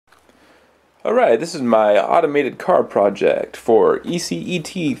Alright, this is my automated car project for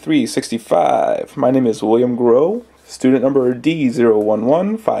ecet365. My name is William Groh, student number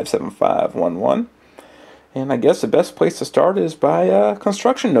D011-57511. And I guess the best place to start is by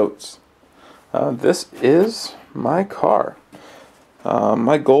construction notes. This is my car.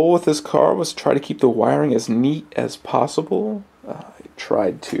 My goal with this car was to try to keep the wiring as neat as possible. I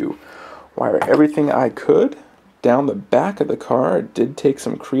tried to wire everything I could down the back of the car. It did take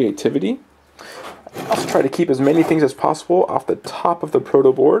some creativity. I also try to keep as many things as possible off the top of the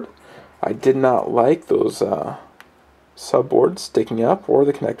proto board. I did not like those subboards sticking up or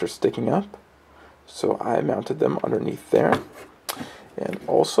the connectors sticking up, so I mounted them underneath there. And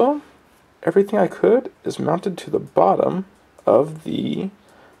also, everything I could is mounted to the bottom of the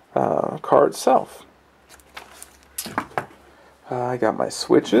car itself. I got my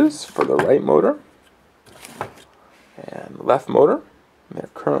switches for the right motor and left motor. They're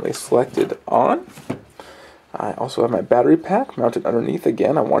currently selected on. I also have my battery pack mounted underneath.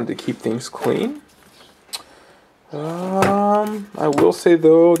 Again, I wanted to keep things clean. I will say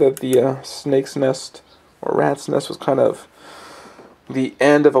though that the snake's nest or rat's nest was kind of the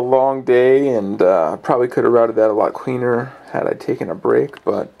end of a long day, and probably could have routed that a lot cleaner had I taken a break,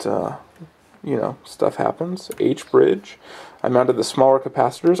 but you know, stuff happens. H-bridge. I mounted the smaller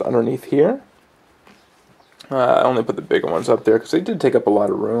capacitors underneath here. I only put the bigger ones up there because they did take up a lot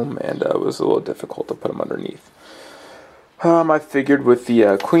of room, and it was a little difficult to put them underneath. I figured with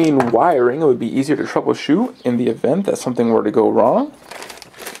the clean wiring it would be easier to troubleshoot in the event that something were to go wrong.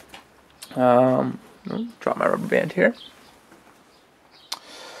 Drop my rubber band here.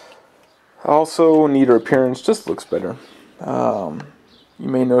 Also, neater appearance, just looks better. You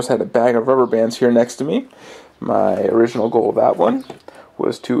may notice I had a bag of rubber bands here next to me. My original goal of that one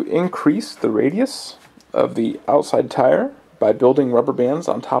was to increase the radius of the outside tire by building rubber bands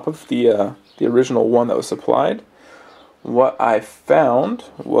on top of the original one that was supplied. What I found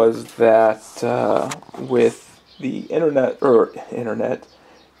was that with the interrupt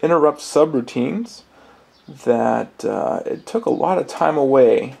subroutines, that it took a lot of time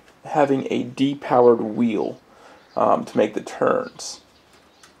away having a depowered wheel to make the turns.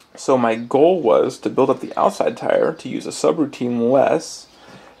 So my goal was to build up the outside tire to use a subroutine less,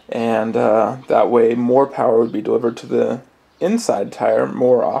 and that way more power would be delivered to the inside tire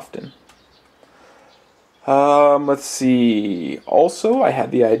more often. Let's see. Also, I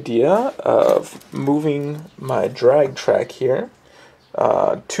had the idea of moving my drag track here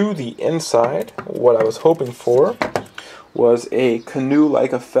to the inside. What I was hoping for was a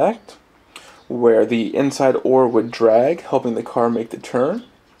canoe-like effect where the inside oar would drag, helping the car make the turn.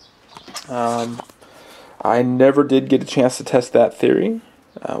 I never did get a chance to test that theory.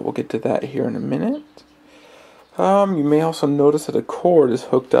 We'll get to that here in a minute. You may also notice that a cord is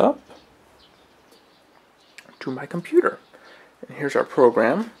hooked up to my computer. And here's our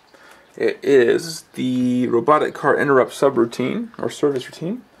program. It is the robotic car interrupt subroutine or service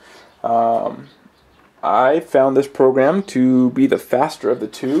routine. I found this program to be the faster of the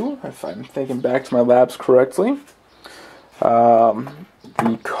two, if I'm thinking back to my labs correctly.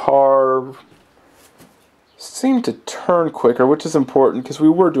 The car seemed to turn quicker, which is important because we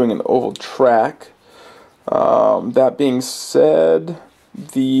were doing an oval track. That being said,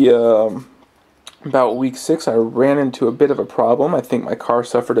 about week 6 I ran into a bit of a problem. I think my car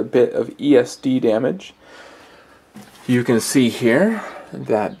suffered a bit of ESD damage. You can see here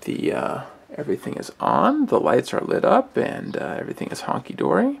that the everything is on, the lights are lit up, and everything is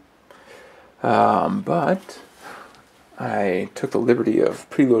honky-dory. But I took the liberty of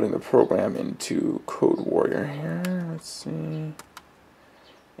preloading the program into Code Warrior here. Let's see.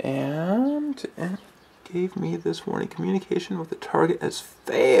 And it gave me this warning. Communication with the target has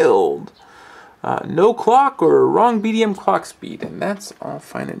failed. No clock or wrong BDM clock speed. And that's all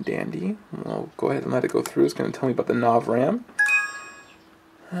fine and dandy. We'll go ahead and let it go through. It's going to tell me about the nav RAM.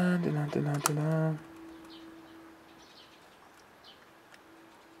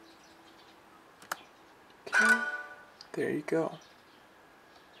 Okay. There you go.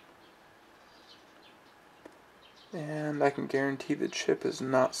 And I can guarantee the chip is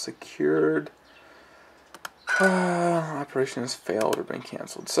not secured. Operation has failed or been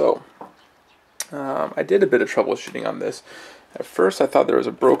canceled. So, I did a bit of troubleshooting on this. At first I thought there was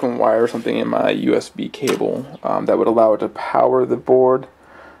a broken wire or something in my USB cable that would allow it to power the board,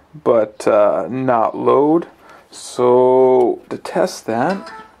 but not load. So, to test that,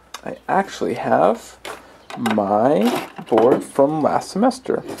 I actually have my board from last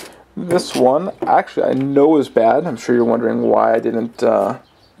semester. This one, actually, I know is bad. I'm sure you're wondering why I didn't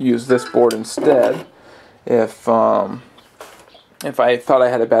use this board instead. If if I thought I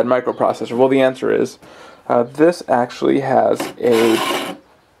had a bad microprocessor. Well, the answer is this actually has a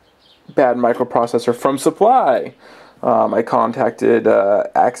bad microprocessor from supply. I contacted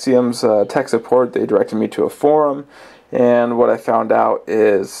Axiom's tech support. They directed me to a forum, and what I found out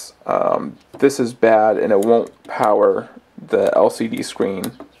is this is bad and it won't power the LCD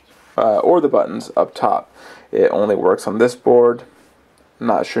screen or the buttons up top. It only works on this board. I'm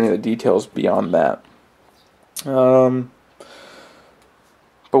not sure any of the details beyond that. But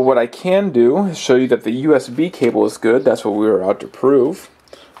what I can do is show you that the USB cable is good. That's what we were out to prove.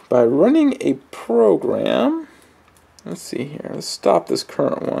 By running a program, let's see here, let's stop this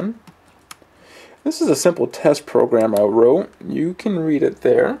current one. This is a simple test program I wrote. You can read it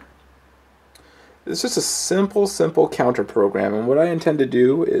there. It's just a simple counter program, and what I intend to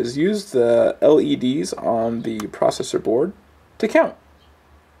do is use the LEDs on the processor board to count.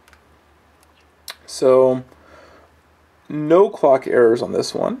 So, no clock errors on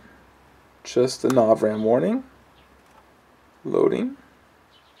this one, just a NOVRAM warning. Loading.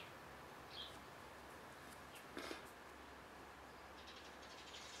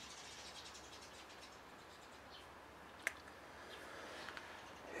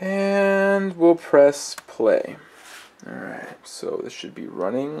 And we'll press play. Alright, so this should be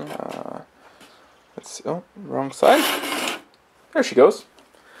running. Let's see. Oh, wrong side. There she goes.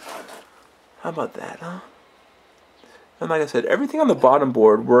 How about that, huh? And like I said, everything on the bottom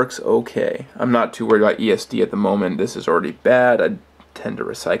board works okay. I'm not too worried about ESD at the moment. This is already bad. I tend to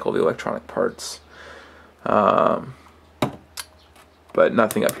recycle the electronic parts. But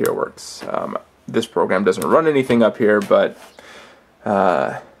nothing up here works. This program doesn't run anything up here, but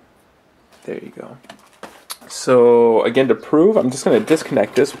there you go. So again, to prove, I'm just going to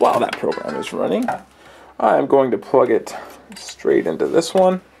disconnect this while that program is running. I'm going to plug it straight into this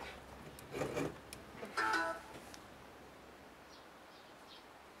one.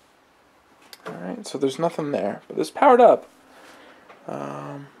 Alright, so there's nothing there, but it's powered up.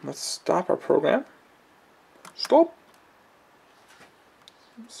 Let's stop our program. Stop.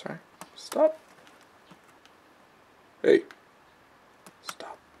 Sorry. Stop. Hey.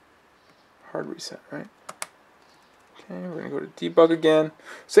 Stop. Hard reset, right? Okay, we're going to go to debug again.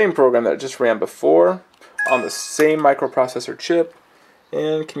 Same program that just ran before on the same microprocessor chip.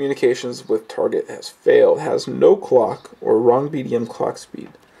 And communications with target has failed. Has no clock or wrong BDM clock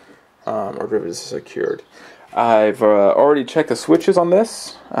speed. Or derivatives secured. I've already checked the switches on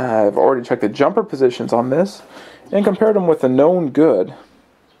this. I've already checked the jumper positions on this. And compared them with the known good.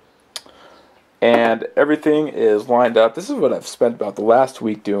 And everything is lined up. This is what I've spent about the last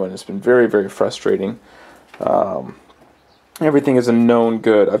week doing. It's been very, very frustrating. Everything is a known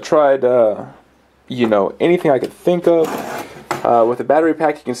good. I've tried, you know, anything I could think of. With the battery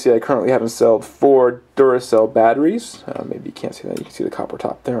pack, you can see I currently have installed 4 Duracell batteries. Maybe you can't see that. You can see the copper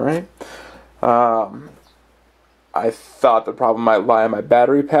top there, right? I thought the problem might lie in my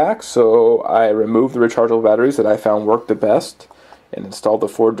battery pack, so I removed the rechargeable batteries that I found worked the best and installed the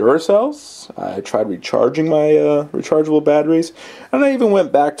 4 Duracells. I tried recharging my rechargeable batteries, and I even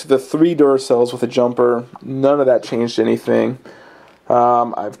went back to the 3 Duracells with a jumper. None of that changed anything.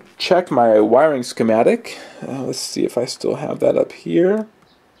 I've checked my wiring schematic. Let's see if I still have that up here.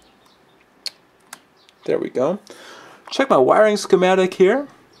 There we go. Check my wiring schematic here.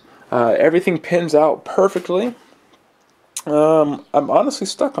 Everything pins out perfectly. I'm honestly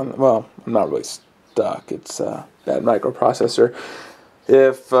stuck on, well, I'm not really stuck. It's that microprocessor.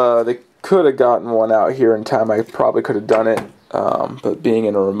 If they could have gotten one out here in time, I probably could have done it. But being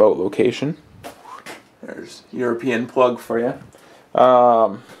in a remote location, there's European plug for you.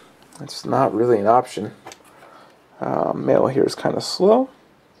 It's not really an option. Mail here is kind of slow.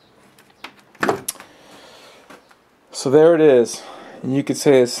 So there it is. And you could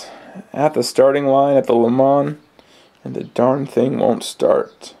say it's at the starting line at the Le Mans, and the darn thing won't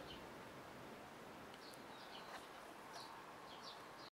start.